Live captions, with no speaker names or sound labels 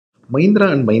Mahindra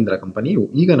and Mahindra ಕಂಪನಿಯು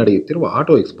ಈಗ ನಡೆಯುತ್ತಿರುವ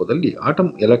ಆಟೋ ಎಕ್ಸ್ಪೋದಲ್ಲಿ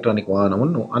ಆಟಮ್ ಎಲೆಕ್ಟ್ರಾನಿಕ್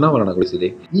ವಾಹನವನ್ನು ಅನಾವರಣಗೊಳಿಸಿದೆ.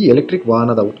 ಈ ಎಲೆಕ್ಟ್ರಿಕ್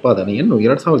ವಾಹನದ ಉತ್ಪಾದನೆಯನ್ನು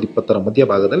 2020ರ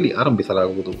ಮಧ್ಯಭಾಗದಲ್ಲಿ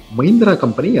ಆರಂಭಿಸಲಾಗುವುದು. ಮಹೀಂದ್ರಾ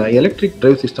ಕಂಪನಿಯ ಎಲೆಕ್ಟ್ರಿಕ್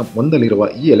ಡ್ರೈವ್ ಸಿಸ್ಟಮ್ ಹೊಂದಲಿರುವ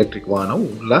ಈ ಎಲೆಕ್ಟ್ರಿಕ್ ವಾಹನವು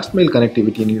ಲಾಸ್ಟ್ ಮೈಲ್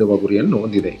ಕನೆಕ್ಟಿವಿಟಿ ನೀಡುವ ಗುರಿಯನ್ನು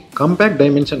ಹೊಂದಿದೆ. ಕಾಂಪ್ಯಾಕ್ಟ್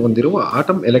ಡೈಮೆನ್ಷನ್ ಹೊಂದಿರುವ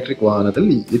ಆಟಮ್ ಎಲೆಕ್ಟ್ರಿಕ್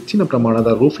ವಾಹನದಲ್ಲಿ ಹೆಚ್ಚಿನ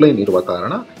ಪ್ರಮಾಣದ ರೂಫ್ ಲೈನ್ ಇರುವ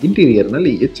ಕಾರಣ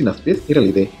ಇಂಟೀರಿಯರ್ನಲ್ಲಿ ಹೆಚ್ಚಿನ ಸ್ಪೇಸ್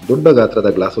ಇರಲಿದೆ. ದೊಡ್ಡ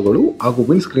ಗಾತ್ರದ ಗ್ಲಾಸುಗಳು ಹಾಗೂ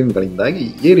ವಿಂಡ್ ಸ್ಕ್ರೀನ್ಗಳಿಂದಾಗಿ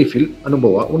ಏರ್ ರಿಫಿಲ್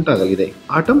ಅನುಭವ ಉಂಟಾಗಲಿದೆ.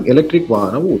 ಆಟಮ್ ಎಲೆಕ್ಟ್ರಿಕ್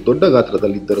ವಾಹನವು ದೊಡ್ಡ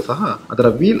ಗಾತ್ರದಲ್ಲಿದ್ದರೂ ಸಹ ಅದರ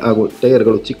ವೀಲ್ ಹಾಗೂ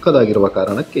ಟೈರ್ಗಳು ಚಿಕ್ಕದಾಗಿರುವ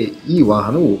ಕಾರಣಕ್ಕೆ ಈ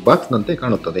ವಾಹನವು ಬಾಕ್ಸ್ನಂತೆ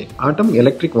ಕಾಣುತ್ತದೆ. ಆಟಮ್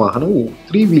ಎಲೆಕ್ಟ್ರಿಕ್ ವಾಹನವು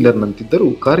 3 ವೀಲರ್ನಂತಿದ್ದರೂ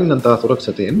ಕಾರಿನಂತಹ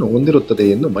ಸುರಕ್ಷತೆಯನ್ನು ಹೊಂದಿರುತ್ತದೆ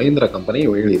ಎಂದು ಮಹೀಂದ್ರಾ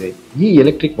ಕಂಪನಿಯು ಹೇಳಿದೆ. ಈ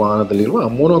ಎಲೆಕ್ಟ್ರಿಕ್ ವಾಹನದಲ್ಲಿರುವ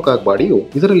ಮೋನೋಕಾಕ್ ಬಾಡಿಯು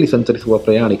ಇದರಲ್ಲಿ ಸಂಚರಿಸುವ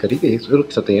ಪ್ರಯಾಣಿಕರಿಗೆ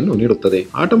ಸುರಕ್ಷತೆಯನ್ನು ನೀಡುತ್ತದೆ.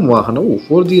 ಆಟಮ್ ವಾಹನವು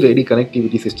 4G ರೆಡಿ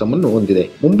ಕನೆಕ್ಟಿವಿಟಿ ಸಿಸ್ಟಮ್ ಅನ್ನು ಹೊಂದಿದೆ.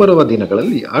 ಮುಂಬರುವ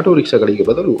ದಿನಗಳಲ್ಲಿ ಆಟೋ ರಿಕ್ಷಾಗಳಿಗೆ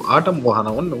ಬದಲು ಆಟಮ್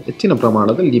ವಾಹನವನ್ನು ಹೆಚ್ಚಿನ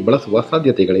ಪ್ರಮಾಣದಲ್ಲಿ ಬಳಸುವ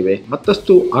ಸಾಧ್ಯತೆಗಳಿವೆ.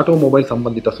 ಮತ್ತಷ್ಟು ಆಟೋಮೊಬೈಲ್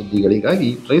ಸಂಬಂಧಿತ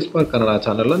ಸುದ್ದಿಗಳಿಗಾಗಿ DriveSpark ಕನ್ನಡ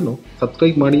ಚಾನೆಲ್ ಅನ್ನು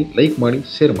ಸಬ್ಸ್ಕ್ರೈಬ್ ಮಾಡಿ, ಲೈಕ್ ಮಾಡಿ,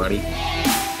 ಶೇರ್ ಮಾಡಿ.